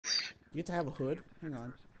You get to have a hood? Hang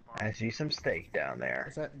on. I see some steak down there.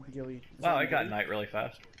 Is that Gilly? Is Wow, that I got Gilly? night really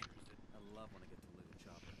fast.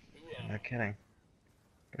 No kidding.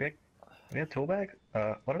 Do we have tool bag?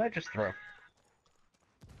 What did I just throw?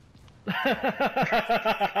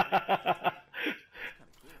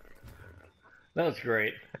 That was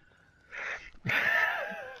great.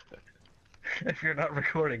 If you're not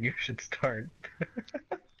recording, you should start.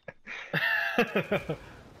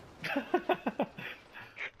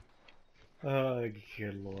 Oh,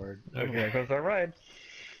 good lord. Okay. There goes our ride.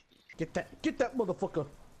 Get that motherfucker!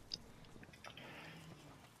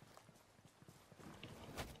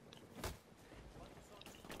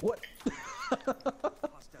 What?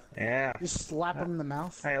 Yeah. You slap him in the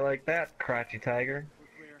mouth. I like that, crotchy tiger.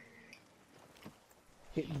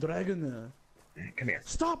 Hit dragon. Come here.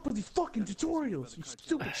 Stop with these fucking tutorials, you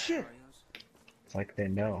stupid shit. It's like they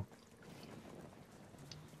know.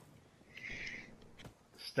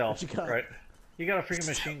 Stealth, What you got? right? You got a freaking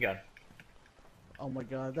machine gun. Oh my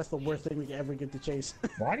god, that's the worst thing we could ever get to chase.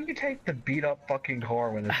 Why do you take the beat up fucking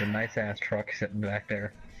car when there's a nice ass truck sitting back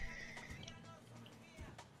there?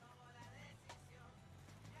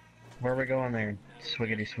 Where are we going there?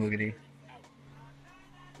 Swiggity swoogity.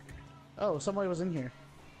 Oh, somebody was in here.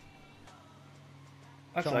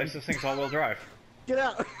 That's Sean. nice, this thing's all-wheel drive. Get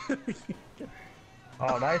out!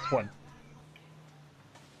 Oh, nice one.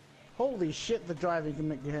 Holy shit, the driving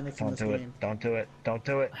mechanics in Don't this do it. game. Don't do it. Don't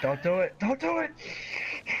do it. Don't do it. Don't do it.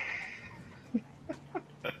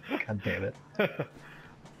 God damn it.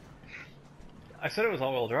 I said it was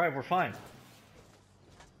all-wheel drive, we're fine.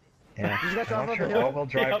 Yeah. You got I'm off sure the hill? all-wheel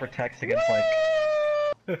drive Yep. protects against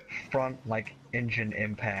like front like engine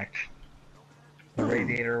impact. The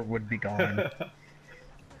radiator would be gone.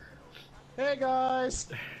 Hey guys!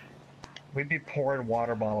 We'd be pouring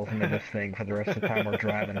water bottles into this thing for the rest of the time we're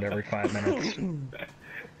driving it every 5 minutes.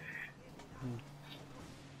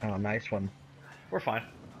 Oh, nice one. We're fine.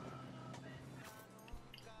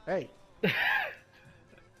 Hey,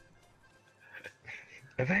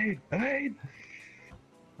 Evade! Evade!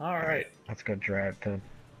 Alright, Let's go drive to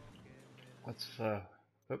let's,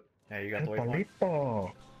 oop, yeah, you got the waypoint.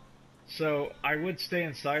 Polipo. So, I would stay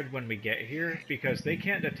inside when we get here, because they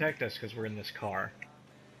can't detect us because we're in this car.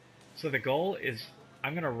 So the goal is,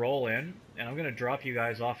 I'm gonna roll in, and I'm gonna drop you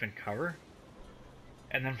guys off in cover,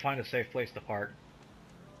 and then find a safe place to park.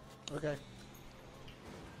 okay.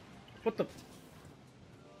 What the...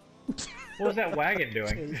 What was that wagon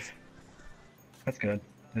doing? Jeez. That's good.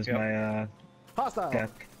 Is Yep. my Hostile!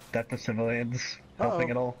 death to civilians helping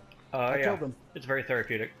at all? I Yeah, killed him. it's very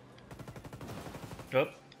therapeutic. Oh,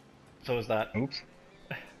 so is that. Oops.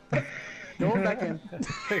 Going back in.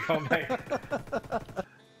 Go back.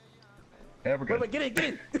 Yeah, we're good. Wait, get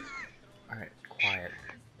in! Alright, quiet.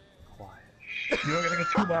 Quiet. You're gonna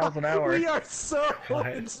go 2 miles an hour. We are so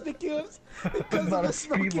Quiet. conspicuous because Not of a the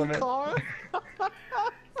speed smoking limit. car.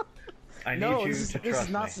 I need No, you this to is trust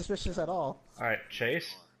not me. suspicious at all. Alright,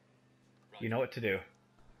 Chase. You know what to do.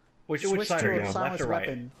 Which Switch side to are you a on, left silenced or right?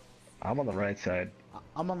 weapon. I'm on the right side.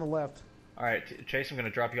 I'm on the left. Alright, Chase, I'm gonna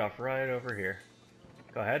drop you off right over here.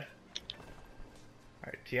 Go ahead.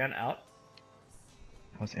 Alright, Tien out.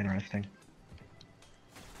 That was interesting.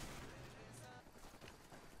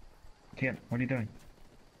 Tian, what are you doing?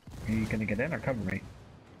 Are you gonna get in or cover me?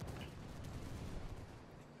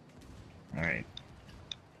 Alright.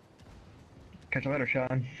 Catch you later,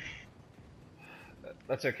 Sean.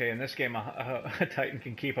 That's okay, in this game a Titan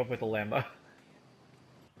can keep up with a Lambo.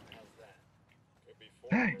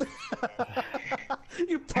 Hey!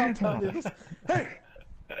 You popped out of this. Hey!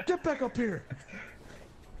 Get back up here!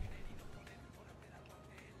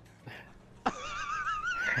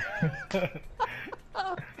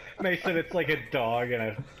 Mason, it's like a dog in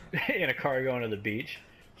a car going to the beach.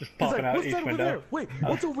 Just He's popping like, out what's each that over window. there? Wait,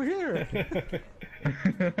 what's over here?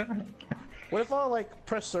 What if I like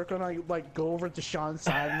press circle and I like go over to Sean's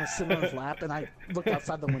side and I sit on his lap and I look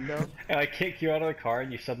outside the window? And I kick you out of the car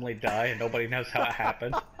and you suddenly die and nobody knows how it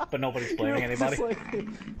happened, but nobody's blaming You're anybody. just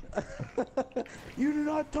like, you do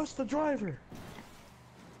not touch the driver.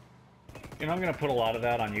 You know, I'm gonna put a lot of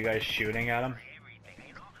that on you guys shooting at him.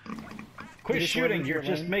 Quit just shooting, leverage you're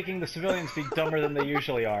your just lane. making the civilians be dumber than they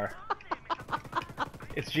usually are.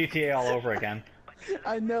 It's GTA all over again.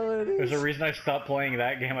 I know it is. There's a reason I stopped playing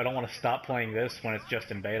that game. I don't want to stop playing this when it's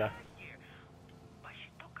just in beta.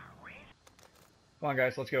 Come on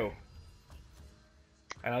guys, let's go.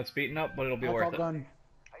 I know it's beaten up, but it'll be I worth call it. gun.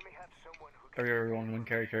 Everyone,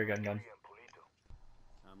 carry, gun.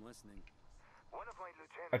 I'm listening.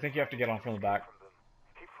 I think you have to get on from the back.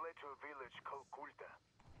 He fled to a village called Kulta.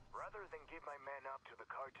 Rather than give my man up to the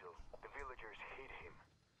cartel, the villagers hid him.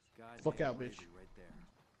 Fuck out, bitch. Right there.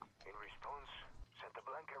 In response, Santa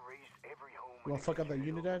Blanca raised every home. You wanna fuck up that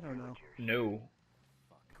Unidad or no? No.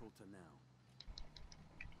 Fuck. Cool to now.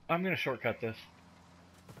 I'm gonna shortcut this.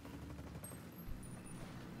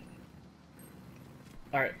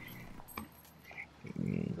 Alright.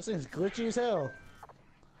 This thing's glitchy as hell.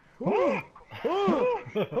 Ooh. Ooh.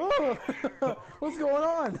 Ooh. What's going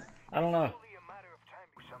on? I don't know. Only a matter of time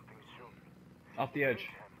if something soon. Off the edge.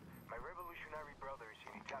 Meantime, my revolutionary brothers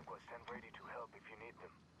in Itaqua stand ready to help if you need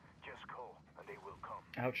them. Just call and they will come.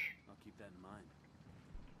 Ouch. I'll keep that in mind.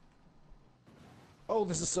 Oh,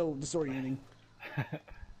 this is so disorienting.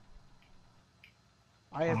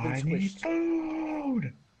 I have been I need squished.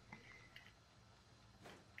 food!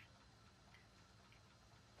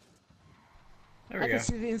 There I we can go.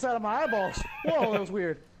 see the inside of my eyeballs. Whoa, that was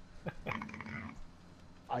weird.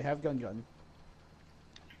 I have gun.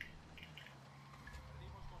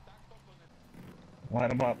 Light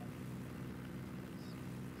them up.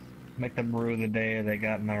 Make them rue the day they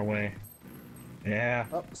got in our way. Yeah.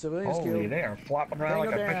 Oh, civilians Holy, killed. they are flopping around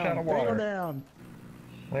Bang like a fish out of Bang 'em water. down.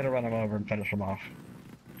 Way to run them over and finish them off.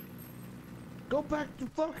 Go back to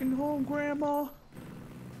fucking home, Grandma.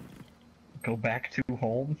 Go back to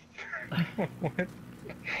home? What?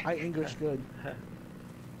 I English good.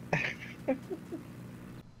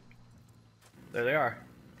 There they are.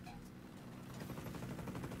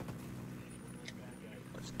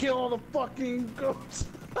 Let's kill all the fucking goats.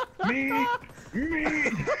 Me!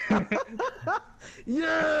 Me!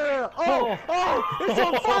 Yeah! Oh! Oh! It's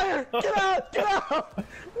on fire! Get out! Get out!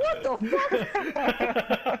 What the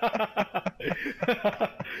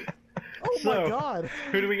fuck? Oh So, my god!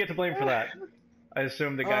 Who do we get to blame for that? I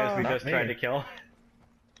assume the guys we Not just me. tried to kill.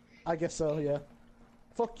 I guess so, yeah.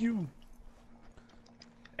 Fuck you.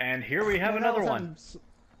 And here we have Man, another one.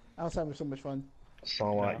 I was having so much fun.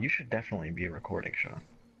 So, Yeah. you should definitely be recording, Sean.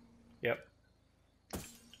 Yep.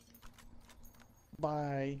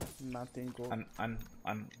 Bye. Nothing. Go. I'm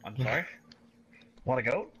sorry. Want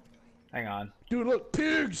to go? Hang on. Dude, look,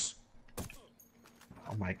 pigs!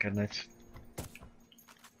 Oh my goodness.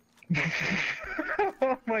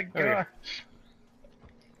 Oh my There gosh.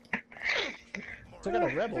 Took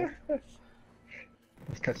out a rebel.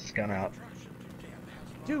 Let's test this gun out.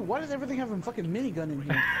 Dude, why does everything have a fucking minigun in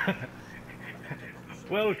here?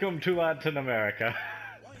 Welcome to Latin America.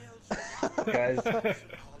 Guys,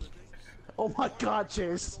 Oh my god,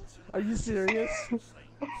 Chase. Are you serious?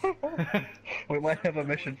 we might have a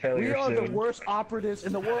mission failure We are soon. the worst operatives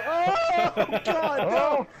in the world. Oh god,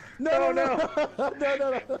 Oh! no! No,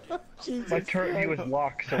 No. Jesus. My turret view is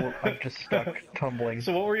locked, so I'm just stuck tumbling.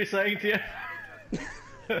 So what were you saying, Tia?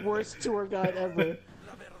 Worst tour guide ever.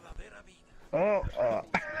 Oh,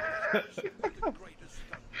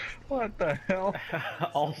 what the hell?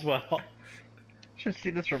 All's well. Should see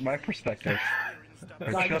this from my perspective.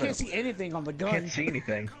 Or God, you should've. can't see anything on the gun. Can't see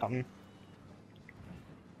anything. I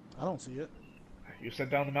don't see it. You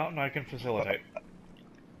send down the mountain, I can facilitate.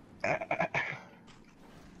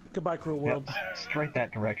 Goodbye, cruel world. Yep, straight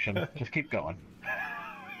that direction. Just keep going.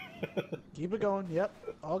 Keep it going. Yep,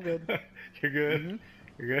 all good. You're good.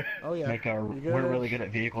 You're good. Oh yeah. Make our You're good. We're Really Good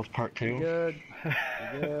at Vehicles Part 2. You're good.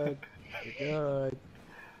 You're good. You're good.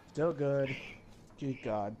 Still good. Good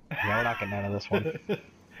God. Yeah, we're not getting out of this one.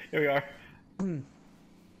 Here we are.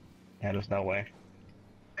 Yeah, there's no way.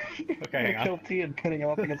 Okay, hang Kill on. T and putting him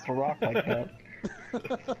up against the rock like that.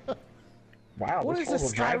 Wow, What this is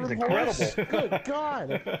this four-wheel drive is Skyrim horse? incredible. Good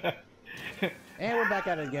God. And we're back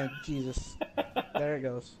at it again. Jesus. There it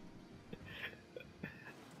goes.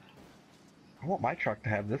 I want my truck to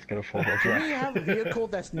have this good a four-wheel Do we drive. have a vehicle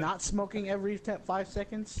that's not smoking every 5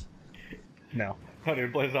 seconds? No. Oh,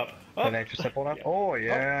 dude, blaze up. An Oh, extra simple enough? Oh,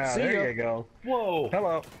 yeah, see there ya. you go. whoa.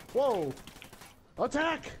 Hello. Whoa!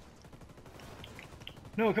 Attack!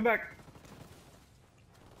 No, come back.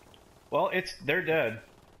 Well, they're dead.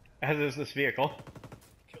 As is this vehicle.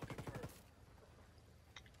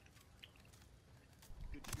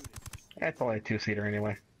 That's only a two-seater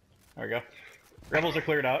anyway. There we go. Rebels are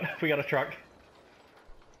cleared out. We got a truck.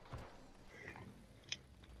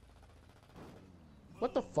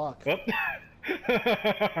 What the fuck? Oh.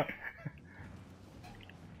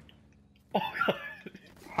 Oh god.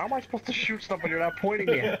 How am I supposed to shoot stuff when you're not pointing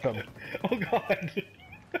me at them? Oh god.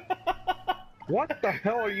 What the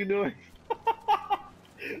hell are you doing?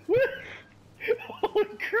 Holy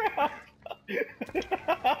crap!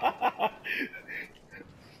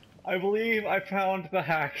 I believe I found the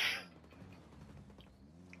hacks.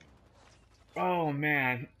 Oh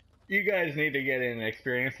man, you guys need to get in and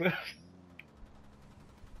experience this.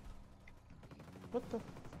 What the?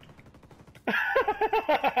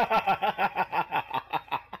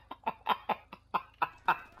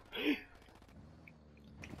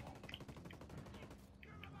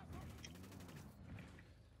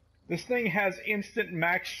 This thing has instant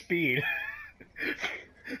max speed.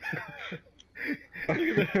 Look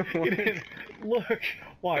at that. Get in. Look.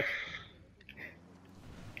 Watch.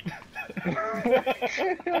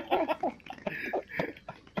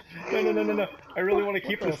 No. I really want to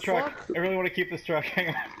keep this truck. fuck? I really want to keep this truck. Hang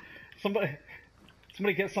on. Somebody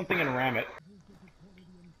get something and ram it.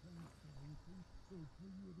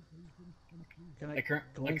 Can I I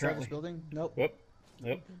go inside currently- this building? Nope. Whoop.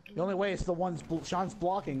 Nope. The only way is the ones Sean's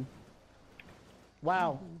blocking.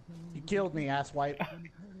 Wow. You killed me, asswipe.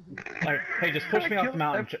 Alright, hey, just push me off the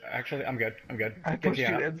mountain. Actually, I'm good. I'm good. I pushed you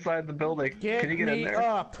out. inside the building. Get Can you get me in there?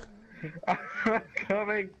 up! I'm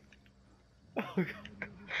coming.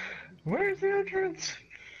 Where's the entrance?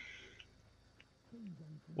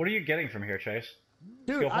 What are you getting from here, Chase?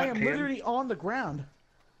 Dude, Go I hunt am 10. literally on the ground.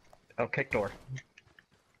 Oh, kick door.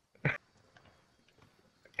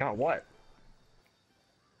 Got what?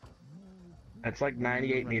 It's like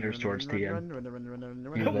 98 meters towards TN. We'll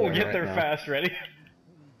there get right there now. fast. Ready?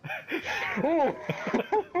 Oh!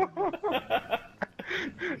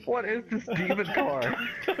 What is this demon car?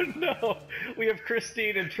 Oh no! We have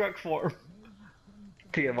Christine in truck form.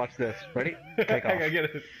 TN, watch this. Ready? Take off. Hang on, get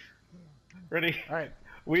it. Ready? Alright.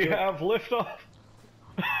 We have liftoff.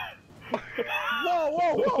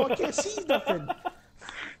 Whoa! I can't see nothing!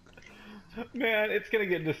 Man, it's gonna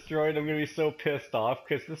get destroyed. I'm gonna be so pissed off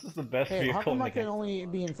because this is the best Hey, vehicle how come in the I can game. only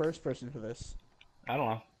be in first person for this? I don't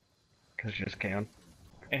know. Because you just can.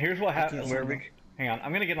 And here's what happens. see them. Hang on,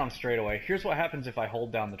 I'm gonna get on straightaway. Here's what happens if I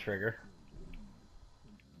hold down the trigger.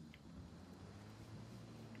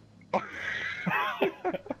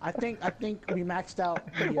 I think we maxed out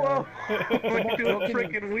the, Whoa! Look, do a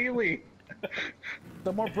broken- freaking wheelie!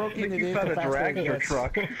 the more I broken think it you is, found the a faster it dragster gets.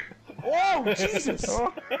 truck. Whoa, Jesus!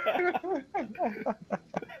 Oh.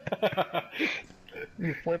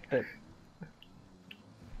 You flipped it.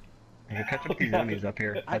 You're catching these enemies up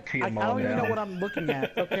here. I don't even know what I'm looking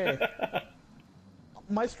at. Okay.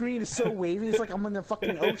 My screen is so wavy, it's like I'm in the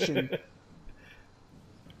fucking ocean.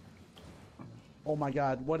 Oh my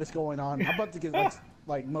god, what is going on? I'm about to get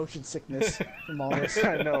like motion sickness from all this.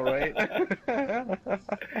 I know, right?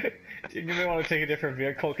 You may want to take a different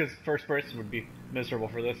vehicle because first person would be miserable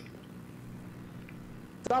for this.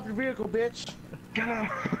 Stop your vehicle, bitch!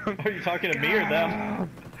 Are you talking to me or them?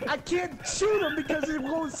 I can't shoot him because they're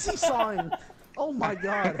going seesawing! Oh my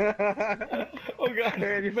god. Oh god.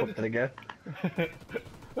 And you flipped it again.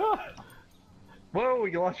 Whoa,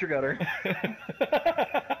 you lost your gutter.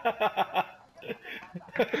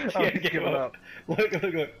 Oh, he's Give giving up. Look.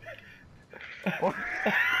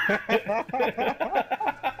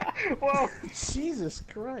 Whoa! Jesus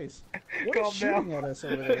Christ. What Calm is shooting down. at us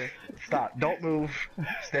over there? Stop. Don't move.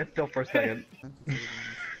 Stand still for a second.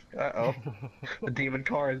 Uh-oh. The demon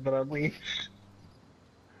car has been unleashed.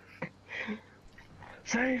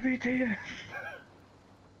 Save me, Tia!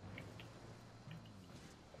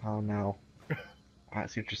 Oh no. I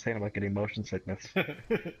see what you're saying about getting motion sickness.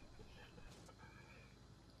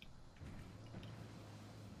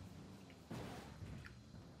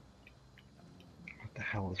 What the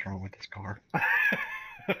hell is wrong with this car?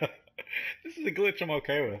 This is a glitch I'm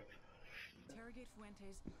okay with. Interrogate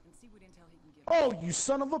Fuentes and see what intel he can give. Oh, you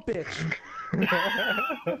son of a bitch!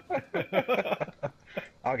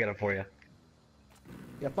 I'll get it for you.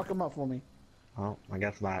 Yeah, fuck him up for me. Oh, I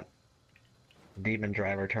guess not. Demon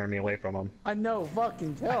driver turned me away from him. I know,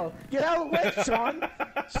 fucking hell. Get out of the way, Sean!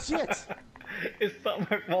 Shit! It's not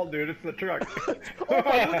my fault, dude. It's the truck. Oh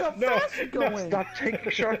my, look how No, fast you're going! Stop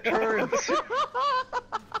taking sharp turns!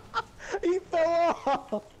 He fell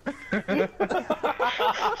off!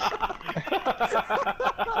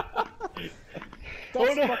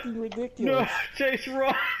 That's no. fucking No, ridiculous. Chase,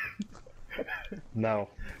 run! No.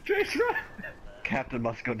 Chase, run! Captain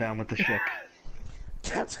must go down with the ship.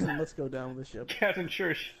 Captain, let's go down with the ship. Captain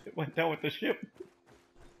sure went down with the ship.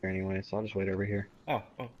 Anyway, so I'll just wait over here. Oh,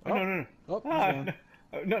 no. Oh, he's Ah, gone.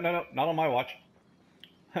 no, not on my watch.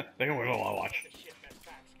 They can win on my watch.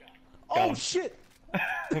 Oh him. shit!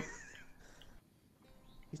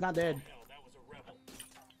 He's not dead.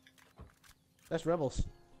 That's rebels.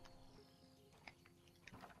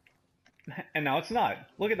 And now it's not.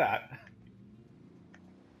 Look at that.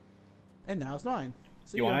 And now it's 9.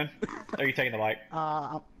 See You ya. want in? Or are you taking the bike?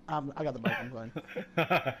 I got the bike. I'm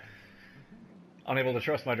fine. Unable to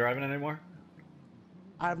trust my driving anymore?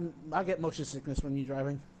 I get motion sickness when you're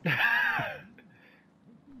driving.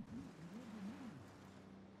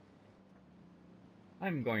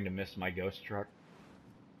 I'm going to miss my ghost truck.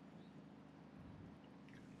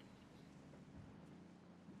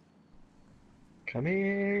 Come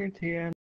here, TN.